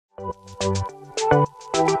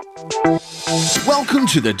Welcome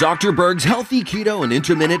to the Dr. Berg's Healthy Keto and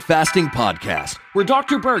Intermittent Fasting Podcast, where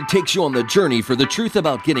Dr. Berg takes you on the journey for the truth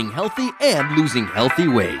about getting healthy and losing healthy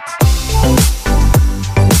weight.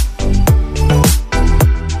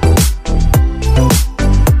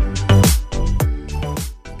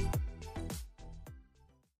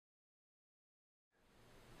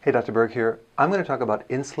 Hey, Dr. Berg here. I'm going to talk about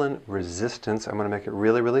insulin resistance. I'm going to make it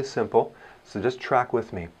really, really simple, so just track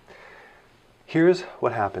with me. Here's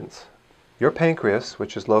what happens. Your pancreas,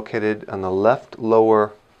 which is located on the left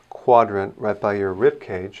lower quadrant right by your rib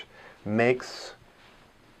cage, makes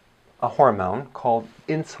a hormone called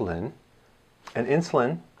insulin, and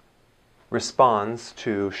insulin responds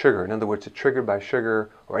to sugar. In other words, it's triggered by sugar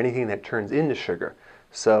or anything that turns into sugar.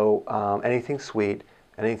 So anything sweet,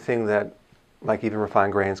 anything that, like even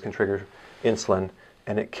refined grains, can trigger insulin,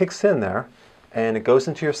 and it kicks in there, and it goes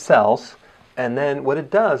into your cells, and then what it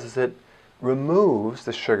does is it removes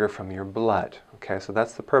the sugar from your blood. Okay, so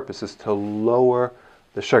that's the purpose, is to lower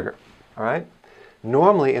the sugar. All right.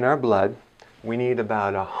 Normally in our blood, we need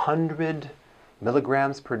about 100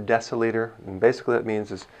 milligrams per deciliter, and basically that means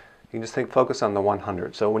is you can just focus on the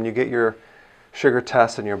 100. So when you get your sugar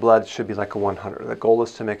test in your blood, it should be like a 100. The goal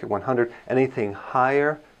is to make it 100. Anything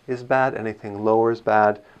higher is bad. Anything lower is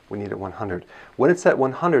bad. We need it 100. When it's at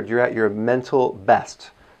 100, you're at your mental best.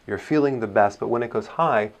 You're feeling the best. But when it goes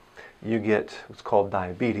high, you get what's called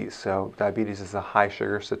diabetes. So diabetes is a high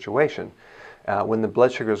sugar situation. When the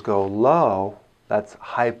blood sugars go low, that's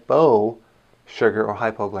hypo sugar or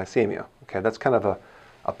hypoglycemia. Okay, that's kind of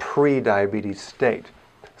a pre-diabetes state.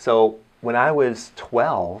 So when I was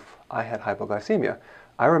 12, I had hypoglycemia.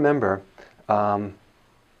 I remember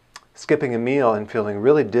skipping a meal and feeling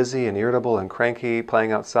really dizzy and irritable and cranky,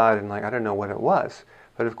 playing outside, and I don't know what it was.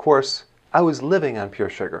 But of course, I was living on pure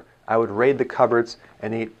sugar. I would raid the cupboards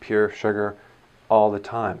and eat pure sugar all the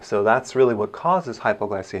time. So that's really what causes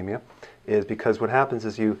hypoglycemia, is because what happens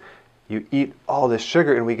is you eat all this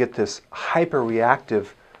sugar and we get this hyperreactive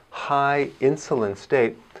high insulin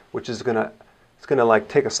state, which is gonna like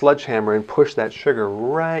take a sledgehammer and push that sugar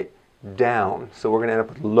right down. So we're gonna end up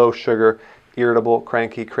with low sugar, irritable,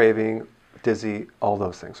 cranky, craving, dizzy, all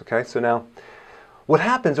those things. Okay, so now what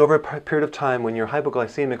happens over a period of time when you're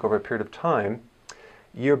hypoglycemic over a period of time,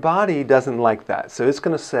 your body doesn't like that. So it's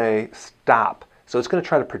going to say stop. So it's going to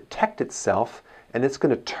try to protect itself, and it's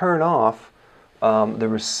going to turn off the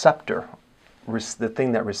receptor, the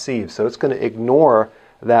thing that receives. So it's going to ignore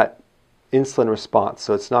that insulin response.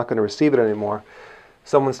 So it's not going to receive it anymore.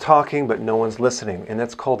 Someone's talking, but no one's listening, and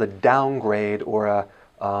that's called a downgrade or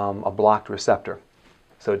a blocked receptor.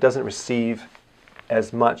 So it doesn't receive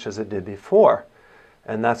as much as it did before.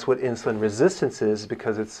 And that's what insulin resistance is,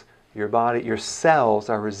 because it's your body, your cells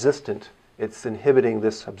are resistant. It's inhibiting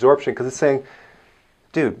this absorption because it's saying,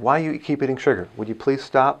 dude, why you keep eating sugar? Would you please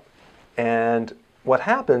stop? And what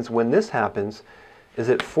happens when this happens is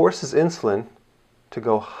it forces insulin to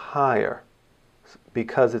go higher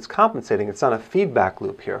because it's compensating. It's on a feedback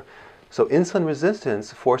loop here. So insulin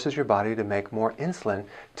resistance forces your body to make more insulin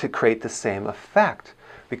to create the same effect,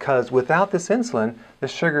 because without this insulin, the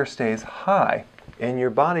sugar stays high, and your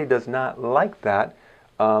body does not like that.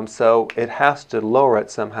 So it has to lower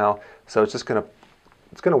it somehow. So it's going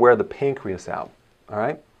to wear the pancreas out. All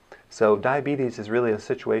right. So diabetes is really a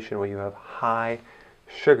situation where you have high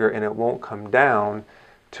sugar and it won't come down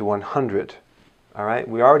to 100. All right.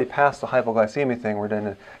 We already passed the hypoglycemia thing. We're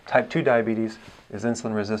doing type 2 diabetes is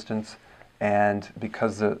insulin resistance, and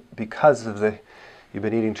because of the you've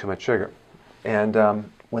been eating too much sugar. And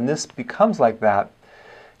when this becomes like that,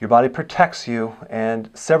 your body protects you, and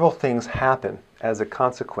several things happen as a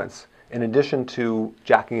consequence, in addition to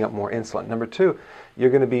jacking up more insulin. Number two, you're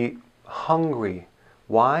going to be hungry.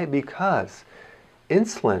 Why? Because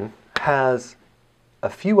insulin has a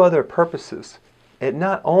few other purposes. It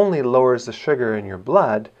not only lowers the sugar in your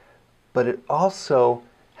blood, but it also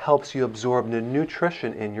helps you absorb the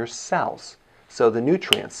nutrition in your cells. So the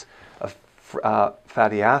nutrients of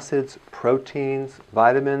fatty acids, proteins,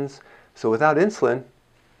 vitamins. So without insulin,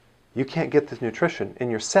 you can't get this nutrition in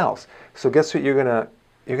your cells. So guess what? You're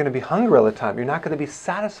gonna be hungry all the time. You're not going to be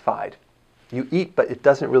satisfied. You eat, but it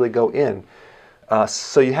doesn't really go in.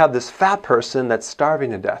 So you have this fat person that's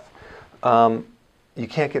starving to death. You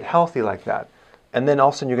can't get healthy like that. And then all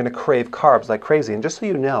of a sudden you're going to crave carbs like crazy. And just so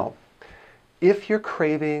you know, if you're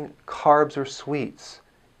craving carbs or sweets,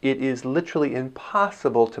 it is literally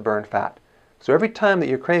impossible to burn fat. So every time that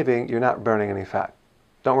you're craving, you're not burning any fat.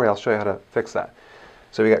 Don't worry, I'll show you how to fix that.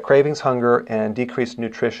 So we got cravings, hunger, and decreased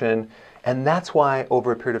nutrition. And that's why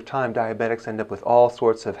over a period of time, diabetics end up with all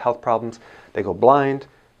sorts of health problems. They go blind,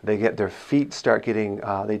 They get their feet start getting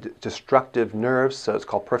destructive nerves, so it's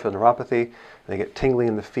called peripheral neuropathy. They get tingling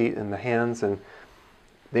in the feet and the hands, and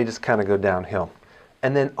they just kind of go downhill.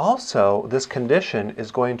 And then also, this condition is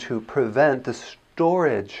going to prevent the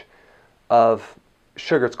storage of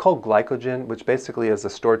sugar. It's called glycogen, which basically is the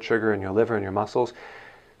stored sugar in your liver and your muscles.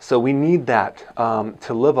 So we need that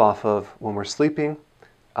to live off of when we're sleeping,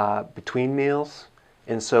 between meals.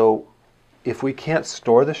 And so if we can't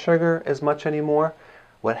store the sugar as much anymore,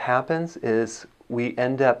 what happens is we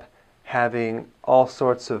end up having all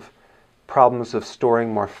sorts of problems of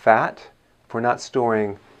storing more fat. If we're not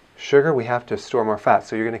storing sugar, we have to store more fat.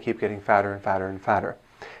 So you're going to keep getting fatter and fatter and fatter.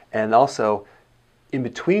 And also, in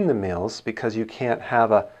between the meals, because you can't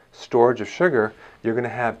have a storage of sugar, you're going to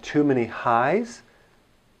have too many highs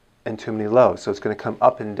and too many lows. So it's going to come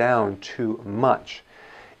up and down too much.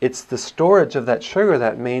 It's the storage of that sugar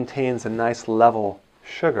that maintains a nice level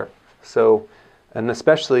sugar. So, and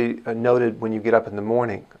especially noted when you get up in the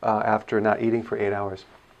morning after not eating for 8 hours.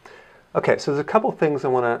 Okay, so there's a couple things I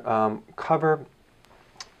want to cover.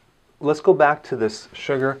 Let's go back to this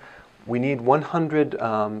sugar. We need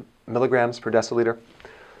 100 milligrams per deciliter.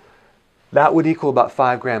 That would equal about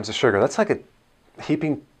 5 grams of sugar. That's like a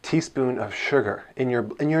heaping teaspoon of sugar in your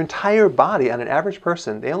entire body. On an average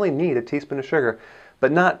person, they only need a teaspoon of sugar,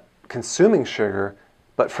 but not consuming sugar,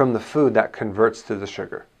 but from the food that converts to the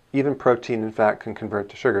sugar. Even protein and fat can convert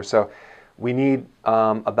to sugar. So we need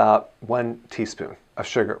about 1 teaspoon of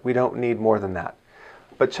sugar. We don't need more than that.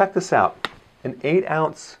 But check this out. An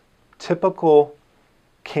 8-ounce typical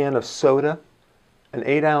can of soda, an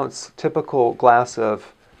 8-ounce typical glass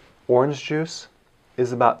of orange juice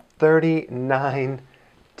is about 39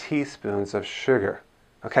 teaspoons of sugar.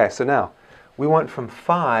 Okay, so now we went from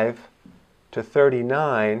 5 to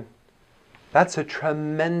 39. That's a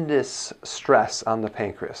tremendous stress on the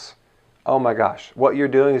pancreas. Oh my gosh, what you're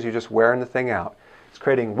doing is you're just wearing the thing out. It's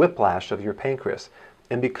creating whiplash of your pancreas.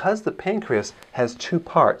 And because the pancreas has 2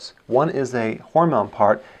 parts, one is a hormone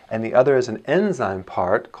part and the other is an enzyme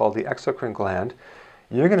part called the exocrine gland,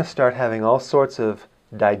 you're going to start having all sorts of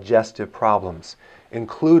digestive problems,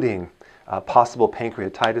 including possible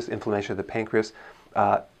pancreatitis, inflammation of the pancreas,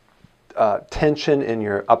 tension in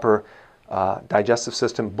your upper digestive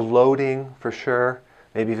system, bloating for sure,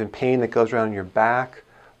 maybe even pain that goes around your back,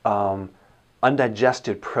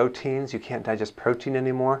 undigested proteins, you can't digest protein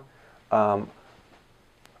anymore,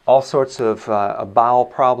 all sorts of bowel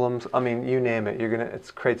problems. I mean, you name it,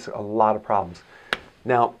 it creates a lot of problems.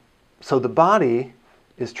 Now, so the body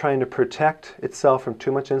is trying to protect itself from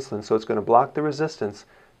too much insulin, so it's going to block the resistance,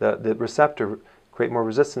 the receptor, create more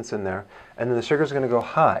resistance in there, and then the sugar is going to go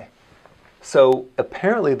high. So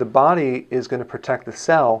apparently the body is going to protect the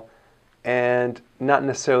cell and not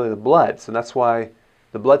necessarily the blood. So that's why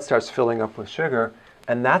the blood starts filling up with sugar,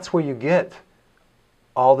 and that's where you get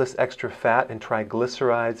all this extra fat and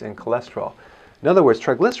triglycerides and cholesterol. In other words,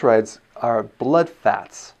 triglycerides are blood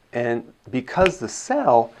fats, and because the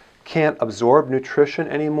cell can't absorb nutrition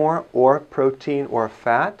anymore, or protein or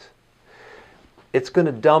fat, it's going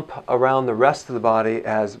to dump around the rest of the body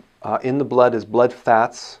as in the blood as blood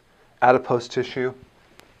fats, adipose tissue,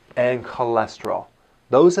 and cholesterol.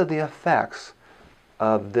 Those are the effects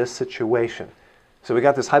of this situation. So we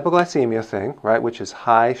got this hypoglycemia thing, right, which is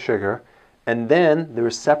high sugar, and then the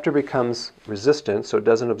receptor becomes resistant, so it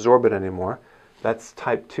doesn't absorb it anymore. That's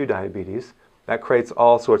type 2 diabetes. That creates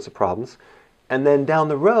all sorts of problems. And then down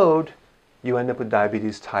the road, you end up with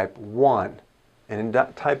diabetes type 1. And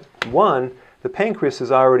in type 1, the pancreas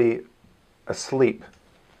is already asleep.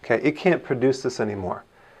 Okay, it can't produce this anymore.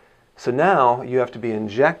 So now you have to be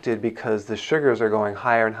injected because the sugars are going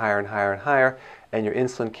higher and higher and higher and higher, and your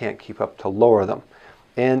insulin can't keep up to lower them.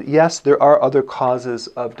 And yes, there are other causes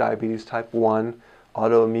of diabetes type 1,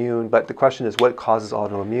 autoimmune, but the question is what causes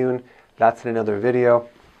autoimmune? That's in another video.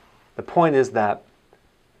 The point is that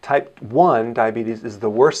type 1 diabetes is the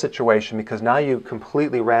worst situation because now you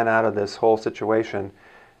completely ran out of this whole situation,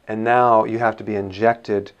 and now you have to be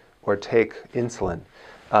injected or take insulin.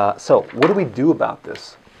 So what do we do about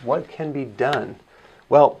this? What can be done?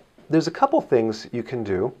 Well, there's a couple things you can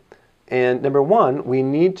do. And number one, we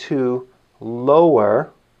need to lower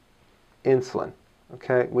insulin.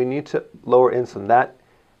 Okay, we need to lower insulin. That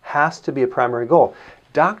has to be a primary goal.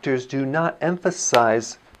 Doctors do not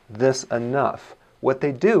emphasize this enough. What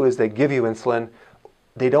they do is they give you insulin.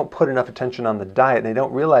 They don't put enough attention on the diet. And they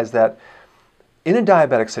don't realize that in a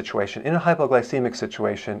diabetic situation, in a hypoglycemic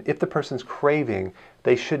situation, if the person's craving,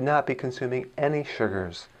 they should not be consuming any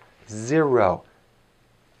sugars. 0.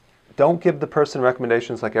 Don't give the person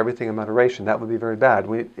recommendations like everything in moderation. That would be very bad.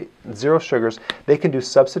 0 sugars. They can do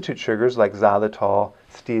substitute sugars like xylitol,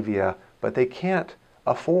 stevia, but they can't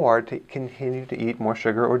afford to continue to eat more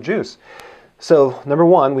sugar or juice. So number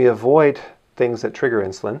one, we avoid things that trigger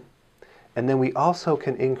insulin, and then we also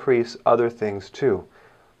can increase other things too,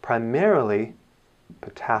 primarily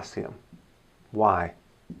potassium. Why?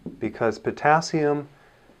 Because potassium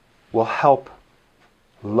will help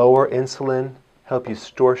lower insulin, help you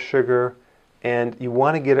store sugar, and you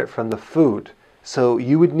want to get it from the food. So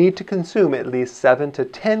you would need to consume at least 7 to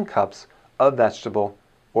 10 cups of vegetable,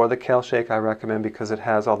 or the kale shake I recommend because it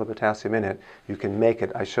has all the potassium in it. You can make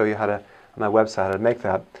it. I show you how to, on my website, how to make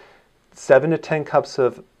that. 7 to 10 cups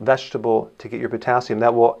of vegetable to get your potassium.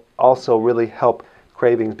 That will also really help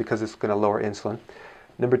cravings because it's going to lower insulin.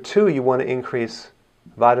 Number two, you want to increase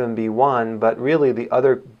vitamin B1, but really the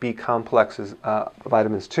other B complexes,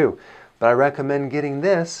 vitamins too. But I recommend getting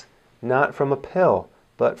this not from a pill,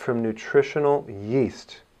 but from nutritional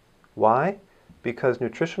yeast. Why? Because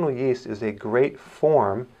nutritional yeast is a great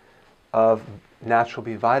form of natural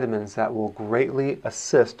B vitamins that will greatly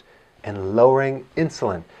assist in lowering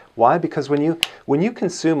insulin. Why? Because when you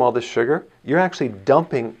consume all this sugar, you're actually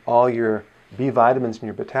dumping all your B vitamins and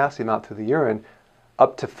your potassium out through the urine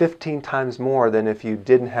up to 15 times more than if you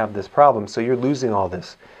didn't have this problem. So you're losing all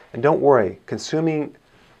this. And don't worry, consuming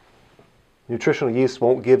nutritional yeast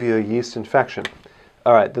won't give you a yeast infection.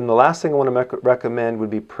 All right, then the last thing I want to recommend would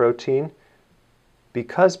be protein.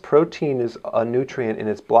 Because protein is a nutrient and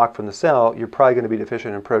it's blocked from the cell, you're probably going to be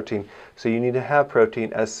deficient in protein. So you need to have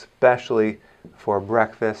protein, especially for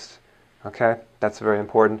breakfast. Okay, that's very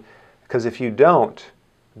important. Because if you don't,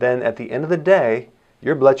 then at the end of the day,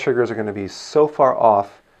 your blood sugars are going to be so far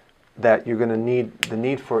off that you're going to need, the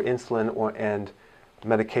need for insulin and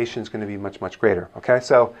medication is going to be much, much greater. Okay,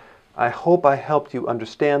 so I hope I helped you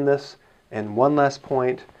understand this. And one last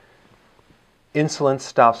point, insulin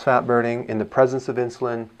stops fat burning. In the presence of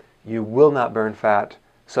insulin, you will not burn fat.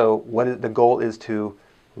 So the goal is to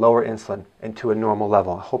lower insulin into a normal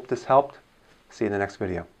level. I hope this helped. See you in the next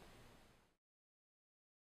video.